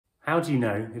How do you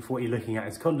know if what you're looking at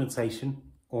is condensation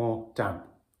or damp?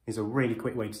 Is a really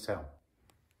quick way to tell.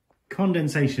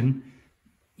 Condensation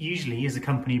usually is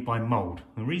accompanied by mould.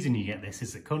 The reason you get this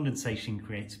is that condensation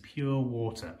creates pure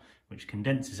water which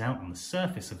condenses out on the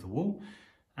surface of the wall,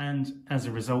 and as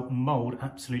a result mould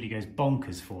absolutely goes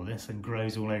bonkers for this and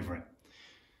grows all over it.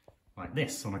 Like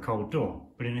this on a cold door.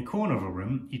 But in a corner of a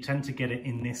room you tend to get it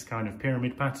in this kind of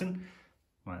pyramid pattern,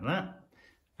 like that.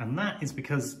 And that is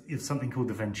because of something called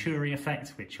the Venturi effect,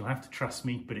 which you'll have to trust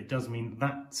me, but it does mean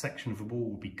that section of the wall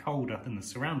will be colder than the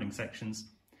surrounding sections,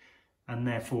 and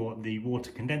therefore the water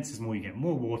condenses more, you get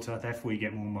more water, therefore you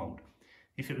get more mould.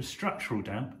 If it was structural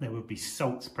damp, there would be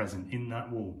salts present in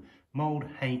that wall. Mould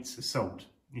hates salt.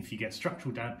 If you get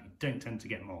structural damp, you don't tend to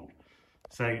get mould.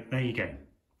 So there you go.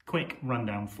 Quick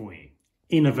rundown for you.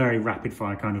 In a very rapid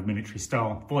fire kind of military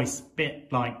style voice,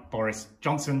 bit like Boris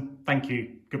Johnson. Thank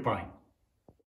you, goodbye.